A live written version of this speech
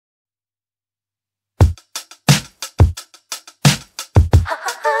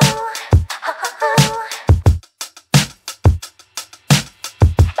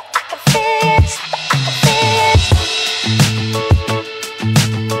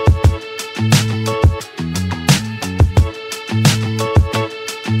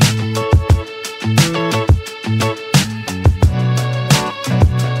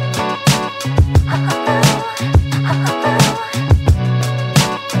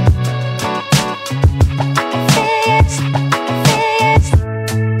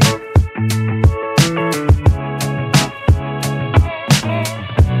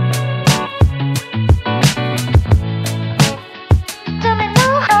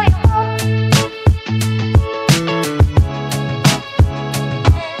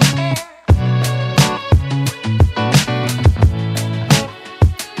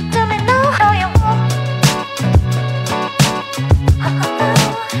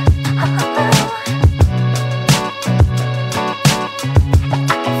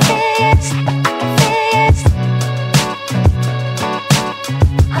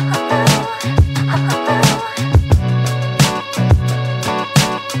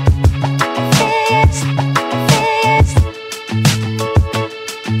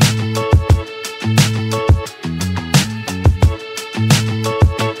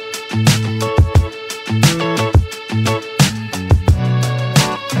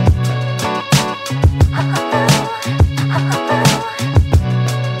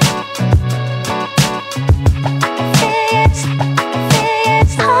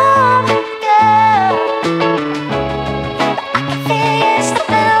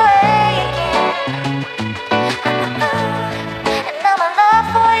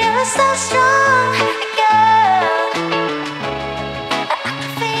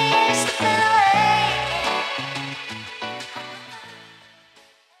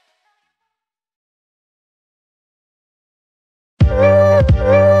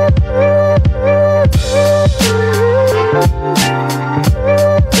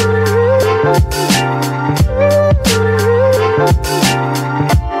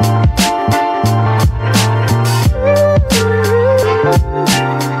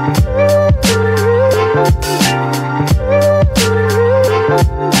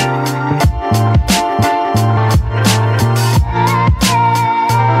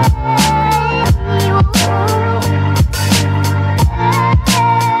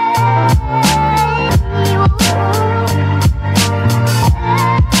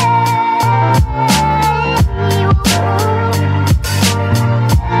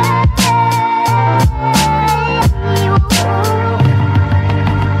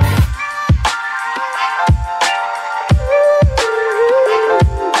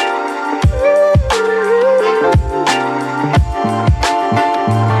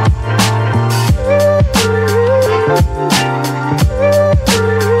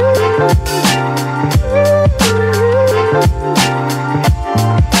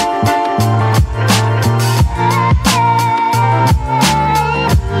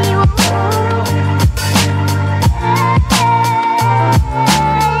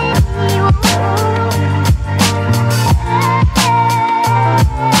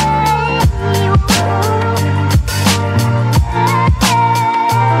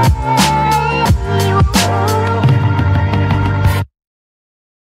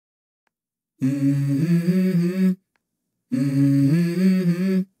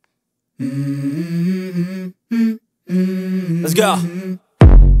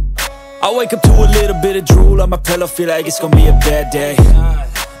I wake up to a little bit of drool on my pillow, feel like it's gonna be a bad day.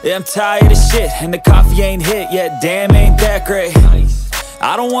 Yeah, I'm tired of shit, and the coffee ain't hit yet, damn, ain't that great.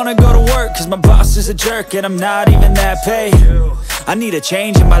 I don't wanna go to work, cause my boss is a jerk, and I'm not even that paid. I need a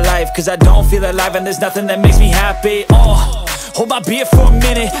change in my life, cause I don't feel alive, and there's nothing that makes me happy. Hold my beer for a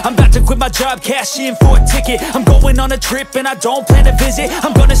minute, I'm about to quit my job, cash in for a ticket. I'm going on a trip and I don't plan to visit.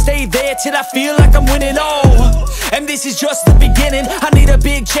 I'm gonna stay there till I feel like I'm winning, and this is just the beginning. I need a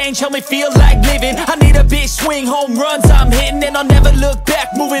big change, help me feel like living. I need a big swing, home runs I'm hitting, and I'll never look back,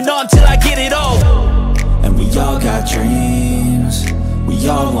 moving on till I get it all. And we all got dreams, we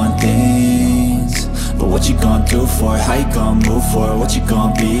all want things, but what you gonna do for it? How you gonna move for it? What you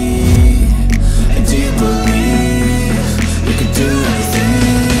gonna be? And do you believe you can do anything?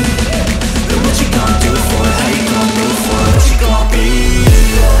 But what you gonna do for it? How you gonna move for it? What you gonna be?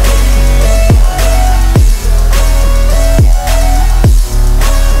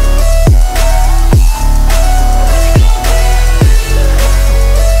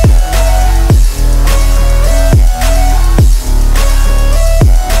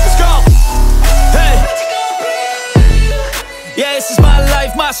 Let's go! Hey! Yeah, this is my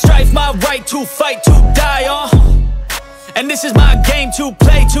life, my strife, my right to fight, to die on. And this is my game to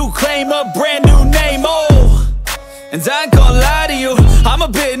play, to claim a brand new name, And I ain't gonna lie to you, I'm a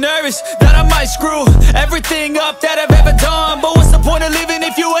bit nervous that I might screw everything up that I've ever done. But what's the point of living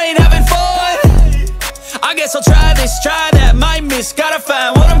if you ain't having fun? I guess I'll try this, try that, might miss, gotta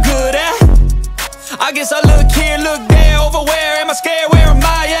find what I'm good at. I guess I look here, look there, over where am I scared, where am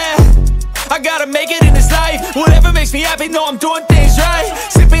I at? I gotta make it in this life, whatever makes me happy, know I'm doing things right.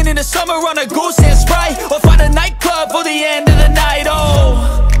 Sipping in the summer on a goose and Sprite, or find a nightclub for the end of the night,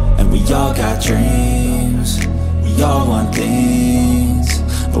 And we all got dreams, we all want things,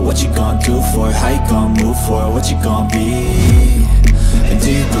 but what you gonna do for it? How you gonna move for it? What you gonna be? And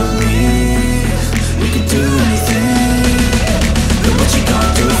do you believe you can do anything? But what you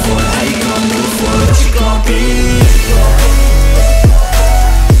gonna do for it? How you gonna move for it? What you gonna be?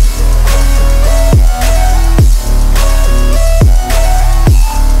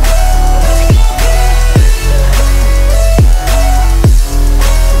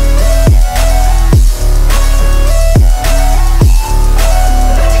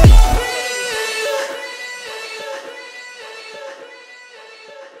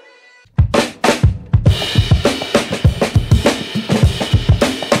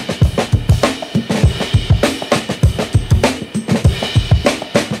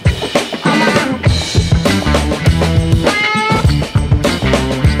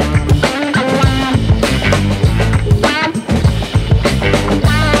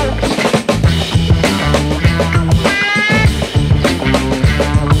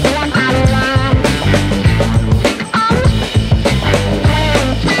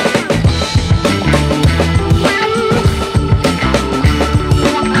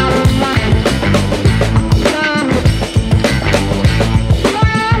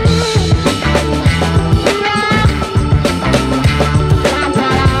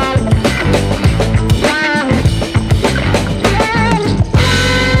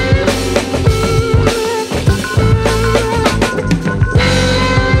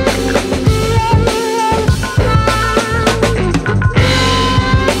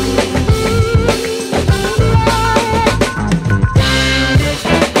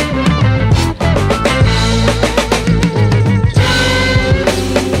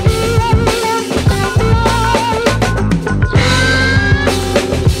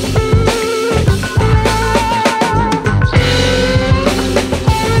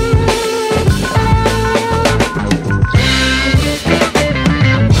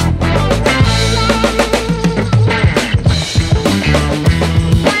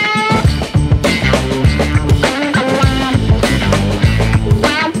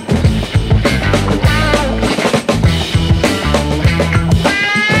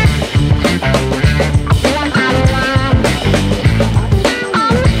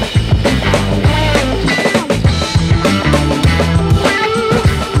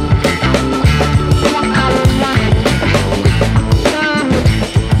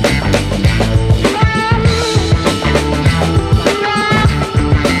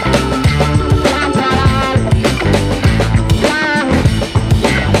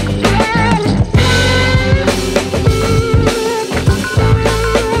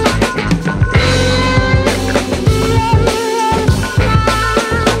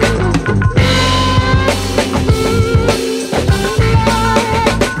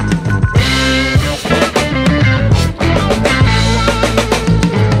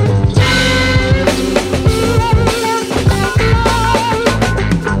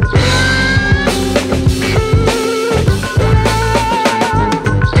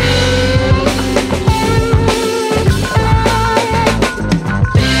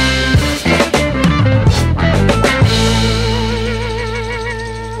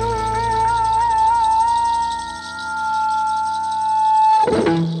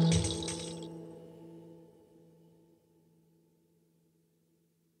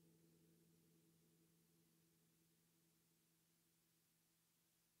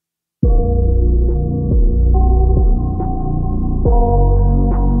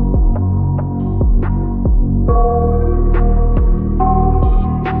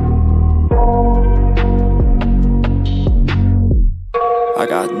 I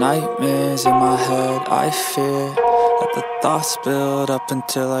got nightmares in my head, I fear that the thoughts build up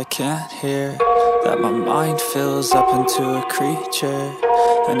until I can't hear, that my mind fills up into a creature,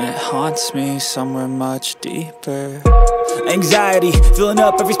 and it haunts me somewhere much deeper. Anxiety, filling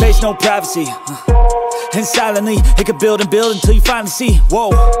up every space, no privacy. And silently, it could build and build until you finally see, whoa,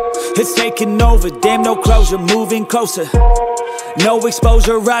 it's taking over, damn no closure, moving closer. No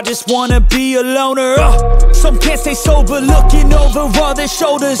exposure, I just wanna be a loner. Some can't stay sober, looking over all their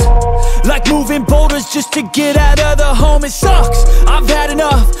shoulders, like moving boulders just to get out of the home. It sucks, I've had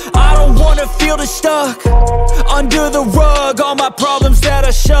enough, I don't wanna feel the stuck under the rug, all my problems that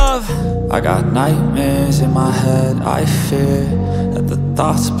I shove. I got nightmares in my head, I fear that the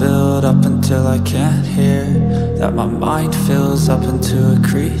thoughts build up until I can't hear, that my mind fills up into a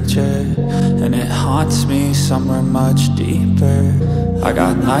creature, and it haunts me somewhere much deeper. I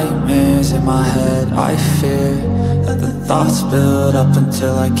got nightmares in my head, I fear that the thoughts build up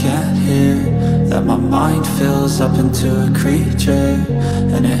until I can't hear, that my mind fills up into a creature,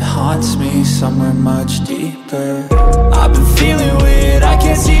 and it haunts me somewhere much deeper. I've been feeling weird, I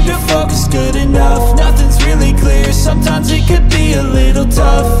can't seem to focus good enough, nothing's really clear, sometimes it could be a little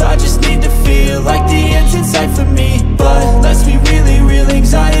tough. I just need to feel like the end's in sight for me, but let's be really real,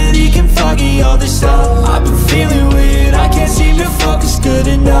 anxiety can foggy all this stuff. I've been feeling weird, I can't seem to focus good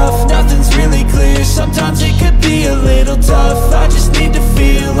enough, nothing's really clear, sometimes it could be a little tough. I just need to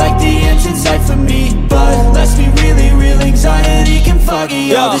feel like the end's in sight for me, but let's be really real, anxiety can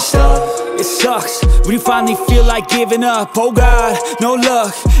foggy all this stuff. It sucks when you finally feel like giving up. Oh God, no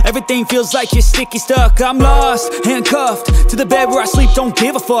luck, everything feels like you're sticky stuck. I'm lost, handcuffed to the bed where I sleep, don't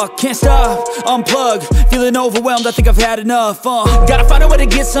give a fuck. Can't stop, unplug, feeling overwhelmed, I think I've had enough. Gotta find a way to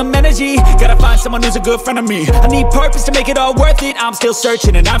get some energy, gotta find someone who's a good friend of me. I need purpose to make it all worth it, I'm still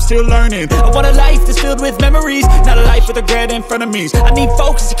searching and I'm still learning. I want a life that's filled with memories, not a life with regret and frenemies. I need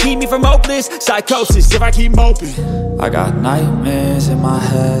focus to keep me from hopeless psychosis if I keep moping. I got nightmares in my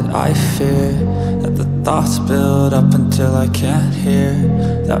head, I fear that the thoughts build up until I can't hear,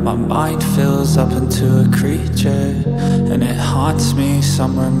 that my mind fills up into a creature, and it haunts me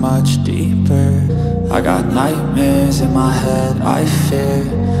somewhere much deeper. I got nightmares in my head, I fear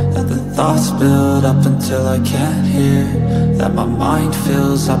that the thoughts build up until I can't hear, that my mind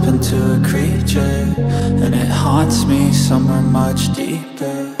fills up into a creature, and it haunts me somewhere much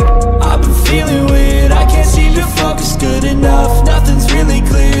deeper. I've been feeling weird, I can't seem to focus good enough, nothing's really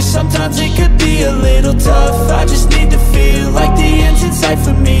clear, sometimes it could be a little tough. I just need to feel like the end's in sight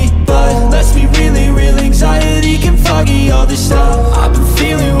for me, but let's be really real, anxiety can foggy all this stuff.